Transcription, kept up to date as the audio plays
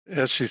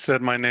As she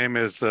said, my name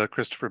is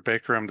Christopher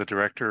Baker. I'm the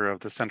director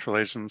of the Central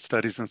Asian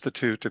Studies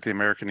Institute at the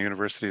American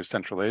University of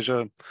Central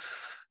Asia,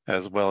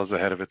 as well as the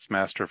head of its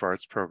Master of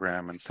Arts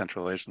program in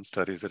Central Asian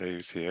Studies at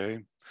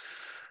AUCA.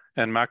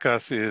 And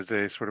MACAS is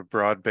a sort of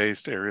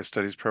broad-based area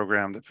studies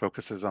program that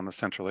focuses on the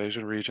Central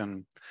Asia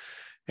region.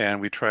 And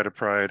we try to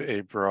provide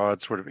a broad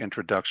sort of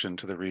introduction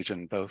to the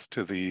region, both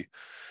to the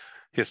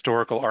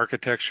historical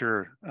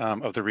architecture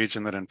of the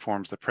region that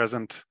informs the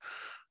present,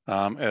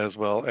 as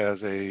well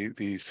as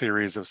the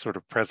series of sort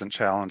of present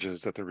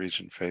challenges that the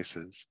region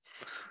faces.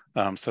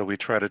 So we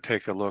try to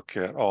take a look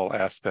at all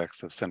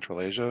aspects of Central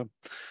Asia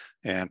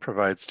and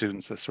provide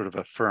students a sort of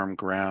a firm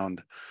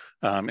ground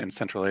in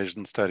Central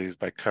Asian studies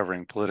by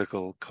covering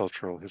political,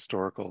 cultural,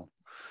 historical,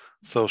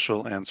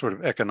 social, and sort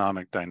of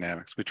economic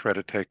dynamics. We try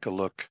to take a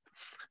look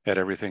at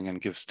everything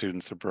and give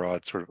students a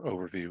broad sort of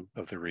overview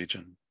of the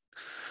region.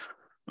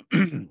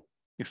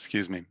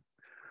 Excuse me.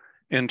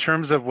 In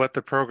terms of what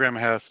the program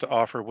has to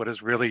offer, what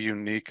is really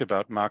unique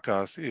about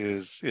MACAS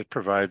is it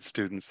provides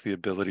students the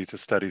ability to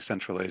study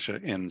Central Asia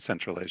in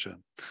Central Asia.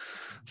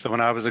 So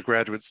when I was a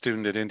graduate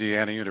student at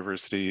Indiana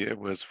University, it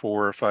was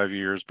 4 or 5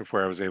 years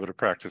before I was able to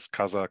practice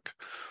Kazakh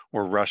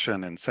or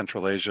Russian in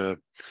Central Asia.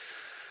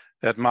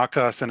 At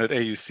MACAS and at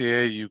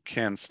AUCA, you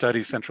can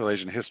study Central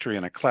Asian history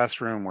in a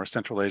classroom or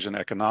Central Asian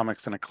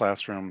economics in a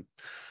classroom,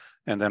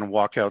 and then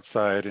walk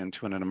outside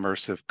into an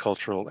immersive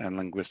cultural and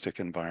linguistic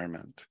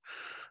environment.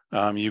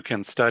 You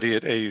can study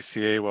at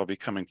AUCA while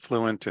becoming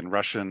fluent in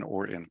Russian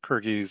or in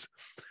Kyrgyz,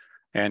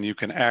 and you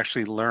can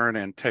actually learn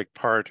and take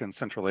part in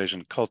Central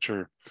Asian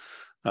culture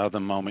the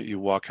moment you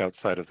walk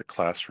outside of the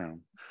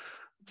classroom.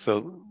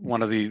 So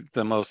one of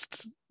the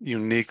most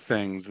unique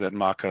things that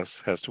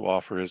MACAS has to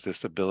offer is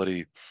this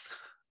ability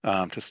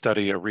to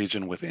study a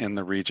region within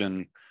the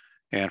region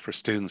and for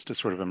students to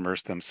sort of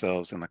immerse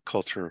themselves in the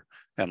culture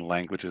and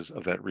languages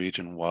of that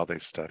region while they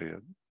study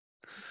it.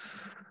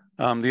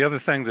 The other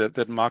thing that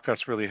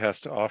MACAS really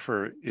has to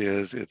offer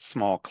is its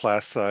small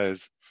class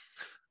size,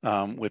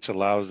 which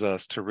allows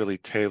us to really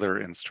tailor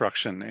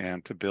instruction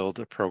and to build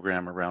a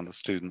program around the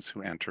students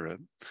who enter it.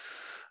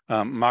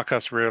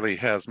 MACAS rarely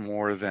has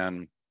more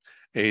than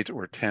 8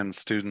 or 10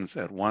 students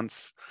at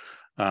once.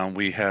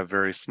 We have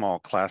very small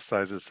class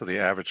sizes, so the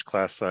average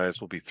class size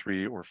will be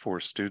 3 or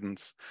 4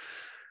 students.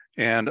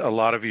 And a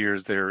lot of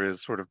years there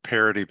is sort of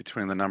parity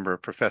between the number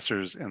of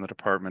professors in the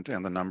department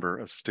and the number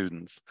of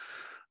students,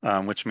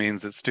 which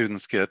means that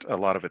students get a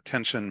lot of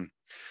attention.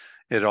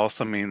 It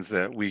also means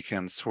that we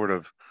can sort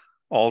of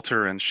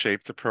alter and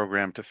shape the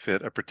program to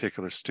fit a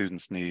particular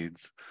student's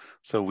needs.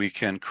 So we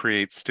can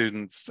create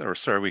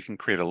we can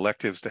create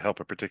electives to help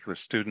a particular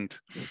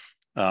student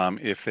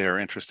if they are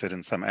interested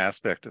in some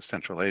aspect of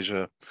Central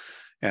Asia,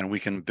 and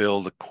we can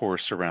build a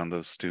course around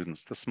those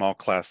students. The small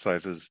class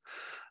sizes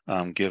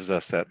gives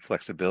us that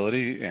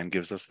flexibility and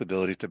gives us the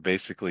ability to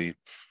basically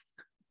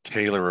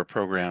tailor a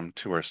program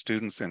to our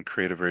students and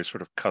create a very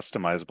sort of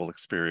customizable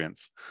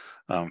experience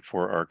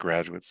for our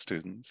graduate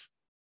students.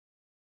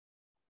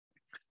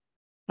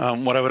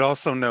 What I would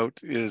also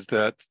note is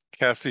that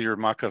CASI or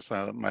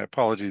MACAS, my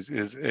apologies,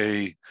 is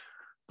a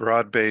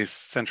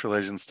broad-based Central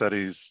Asian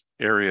Studies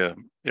area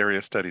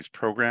studies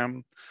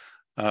program,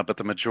 but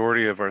the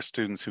majority of our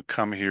students who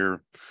come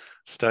here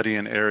study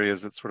in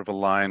areas that sort of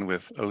align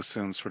with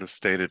OSUN's sort of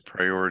stated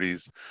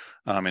priorities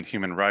in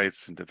human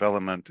rights and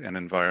development and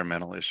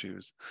environmental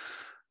issues.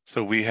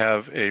 So we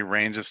have a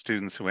range of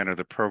students who enter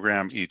the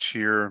program each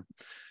year,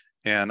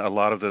 and a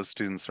lot of those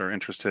students are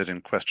interested in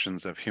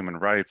questions of human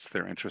rights.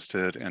 They're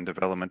interested in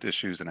development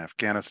issues in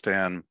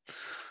Afghanistan.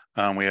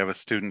 We have a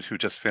student who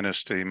just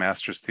finished a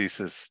master's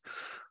thesis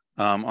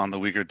on the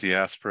Uyghur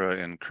diaspora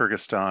in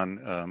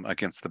Kyrgyzstan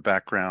against the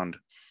background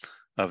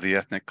of the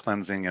ethnic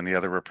cleansing and the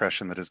other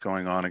repression that is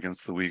going on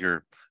against the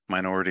Uyghur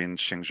minority in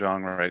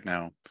Xinjiang right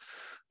now.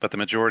 But the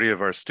majority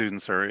of our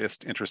students are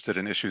interested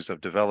in issues of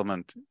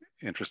development,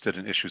 interested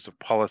in issues of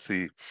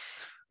policy,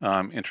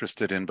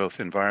 interested in both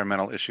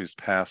environmental issues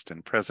past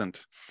and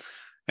present.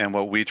 And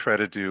what we try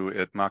to do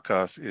at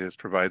MACAS is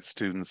provide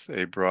students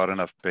a broad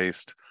enough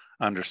based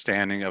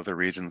understanding of the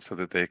region so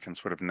that they can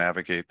sort of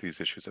navigate these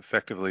issues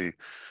effectively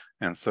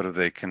and so that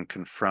they can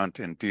confront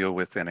and deal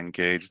with and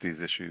engage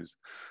these issues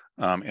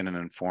in an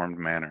informed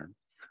manner.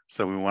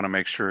 So we want to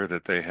make sure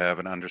that they have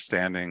an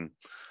understanding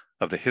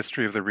of the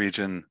history of the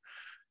region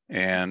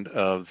and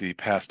of the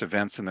past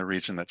events in the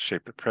region that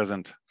shape the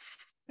present,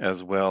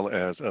 as well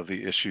as of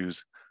the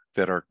issues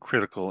that are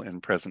critical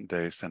in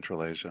present-day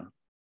Central Asia.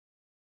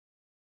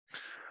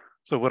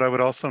 So what I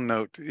would also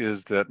note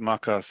is that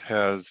MACAS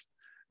has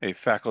a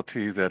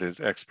faculty that is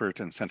expert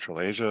in Central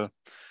Asia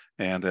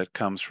and that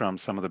comes from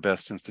some of the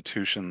best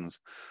institutions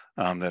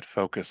that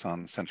focus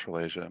on Central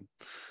Asia.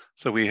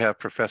 So we have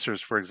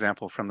professors, for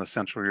example, from the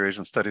Central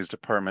Eurasian Studies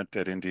Department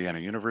at Indiana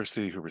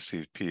University who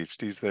received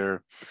PhDs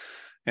there.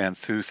 And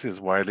SUS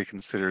is widely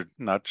considered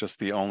not just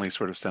the only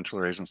sort of Central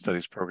Eurasian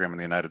Studies program in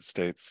the United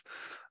States,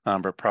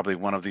 but probably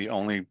one of the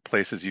only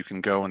places you can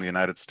go in the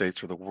United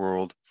States or the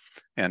world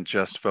and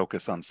just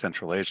focus on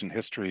Central Asian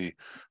history,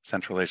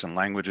 Central Asian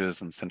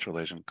languages, and Central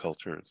Asian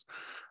cultures.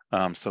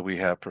 So we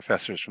have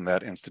professors from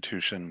that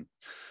institution,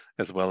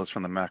 as well as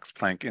from the Max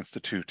Planck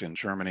Institute in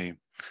Germany.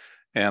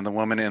 And the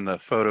woman in the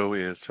photo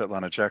is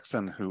Svetlana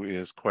Jackson, who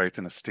is quite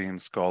an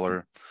esteemed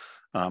scholar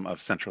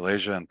of Central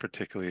Asia, and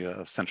particularly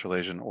of Central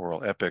Asian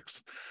oral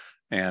epics,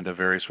 and a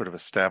very sort of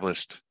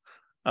established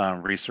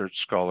research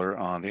scholar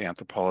on the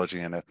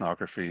anthropology and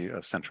ethnography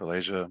of Central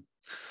Asia.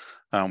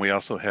 We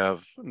also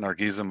have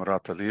Nargiza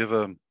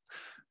Muratalieva,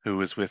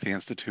 who is with the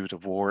Institute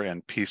of War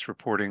and Peace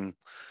Reporting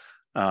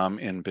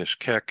in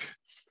Bishkek,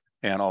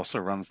 and also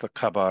runs the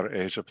Khabar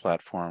Asia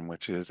platform,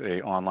 which is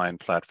an online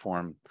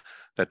platform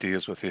that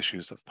deals with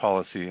issues of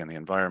policy and the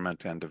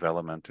environment and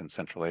development in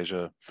Central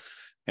Asia,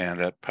 and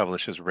that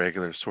publishes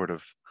regular sort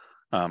of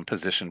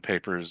position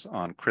papers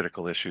on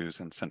critical issues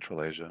in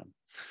Central Asia.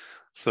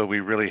 So we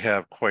really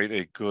have quite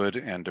a good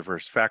and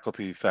diverse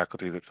faculty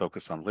that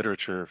focus on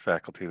literature,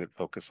 faculty that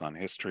focus on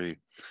history,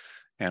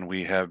 and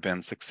we have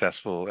been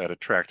successful at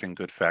attracting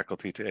good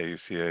faculty to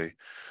AUCA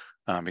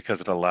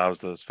because it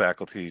allows those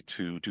faculty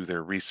to do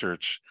their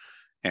research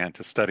and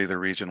to study the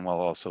region while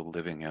also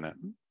living in it.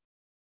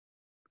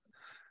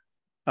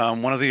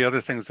 One of the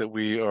other things that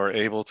we are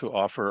able to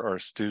offer our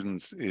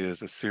students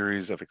is a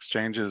series of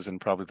exchanges, and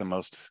probably the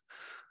most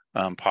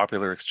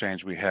popular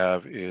exchange we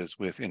have is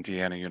with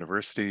Indiana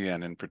University,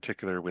 and in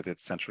particular with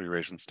its Central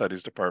Eurasian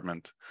Studies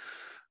Department.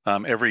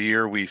 Every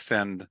year we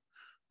send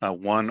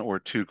 1 or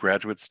 2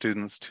 graduate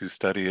students to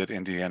study at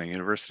Indiana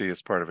University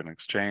as part of an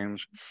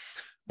exchange,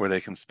 where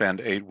they can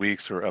spend 8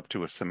 weeks or up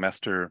to a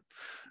semester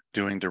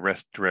doing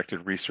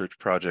directed research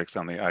projects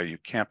on the IU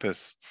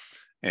campus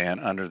and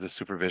under the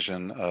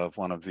supervision of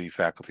one of the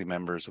faculty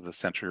members of the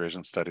Central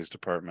Eurasian Studies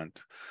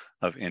Department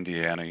of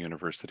Indiana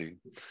University.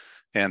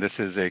 And this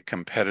is a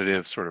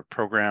competitive sort of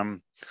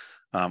program.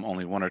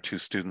 Only 1 or 2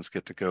 students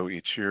get to go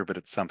each year, but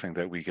it's something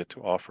that we get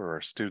to offer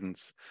our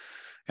students.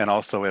 And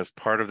also as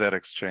part of that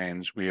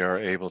exchange, we are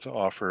able to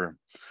offer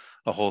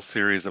a whole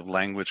series of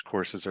language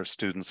courses. Our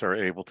students are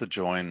able to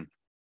join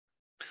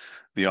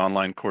the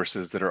online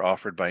courses that are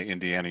offered by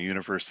Indiana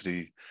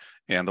University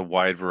and the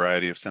wide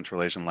variety of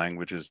Central Asian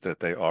languages that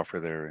they offer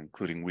there,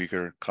 including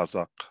Uyghur,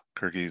 Kazakh,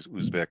 Kyrgyz,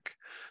 Uzbek,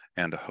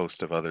 and a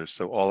host of others.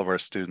 So all of our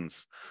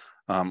students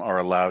are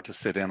allowed to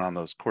sit in on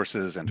those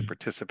courses and to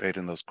participate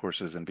in those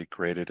courses and be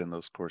graded in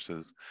those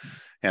courses.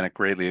 And it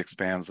greatly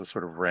expands the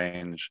sort of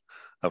range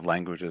of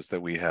languages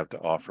that we have to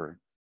offer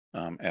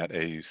at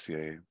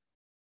AUCA.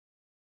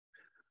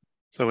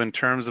 So in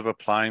terms of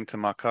applying to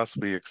MACAS,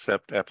 we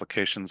accept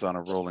applications on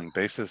a rolling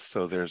basis,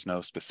 so there's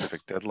no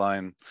specific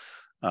deadline.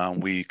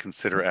 We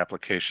consider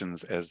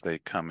applications as they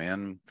come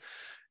in,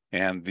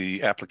 and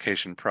the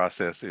application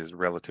process is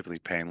relatively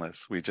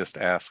painless. We just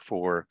ask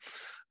for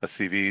a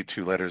CV,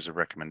 2 letters of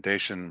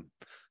recommendation,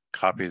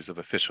 copies of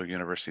official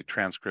university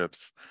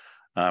transcripts,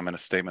 and a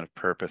statement of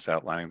purpose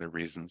outlining the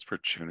reasons for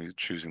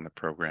choosing the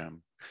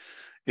program.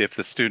 If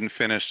the student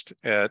finished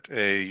at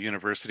a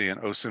university in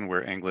Osun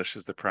where English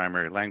is the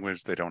primary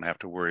language, they don't have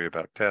to worry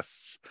about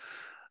tests.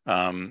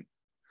 And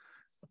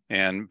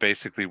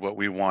basically what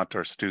we want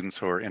are students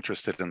who are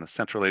interested in the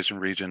Central Asian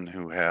region,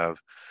 who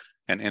have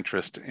an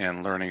interest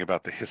in learning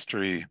about the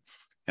history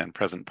and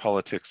present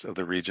politics of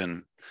the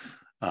region.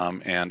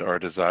 And our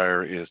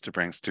desire is to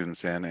bring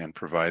students in and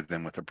provide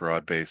them with a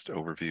broad-based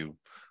overview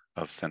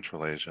of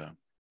Central Asia.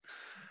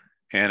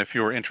 And if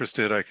you're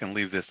interested, I can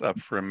leave this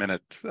up for a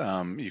minute.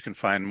 You can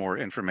find more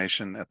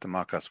information at the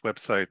MACAS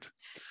website.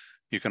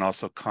 You can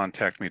also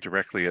contact me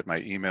directly at my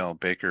email,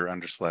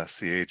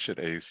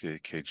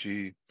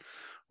 baker_ch@aucakg,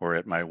 or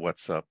at my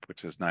WhatsApp,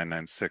 which is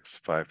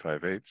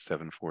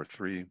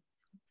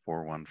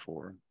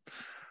 996-558-743-414.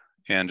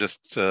 And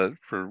just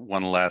for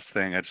one last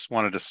thing, I just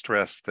wanted to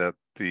stress that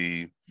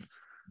the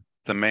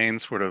main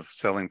sort of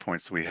selling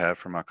points that we have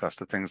for MACAS,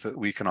 the things that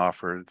we can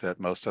offer that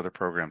most other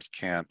programs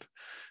can't,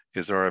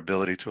 is our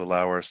ability to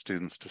allow our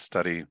students to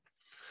study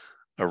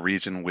a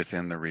region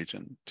within the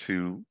region,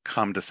 to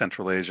come to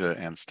Central Asia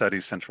and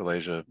study Central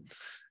Asia,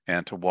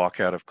 and to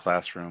walk out of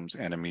classrooms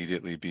and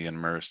immediately be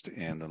immersed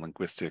in the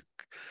linguistic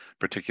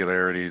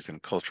particularities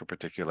and cultural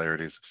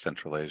particularities of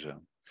Central Asia.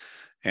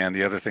 And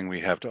the other thing we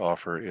have to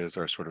offer is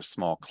our sort of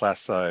small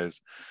class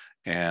size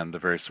and the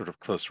very sort of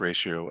close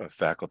ratio of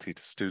faculty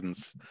to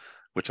students,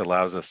 which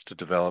allows us to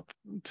devote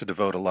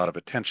a lot of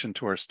attention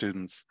to our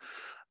students,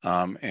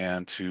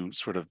 and to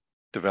sort of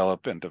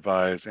develop and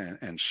devise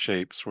and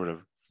shape sort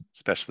of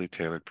specially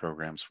tailored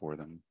programs for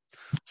them.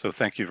 So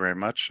thank you very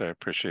much. I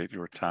appreciate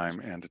your time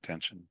and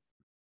attention.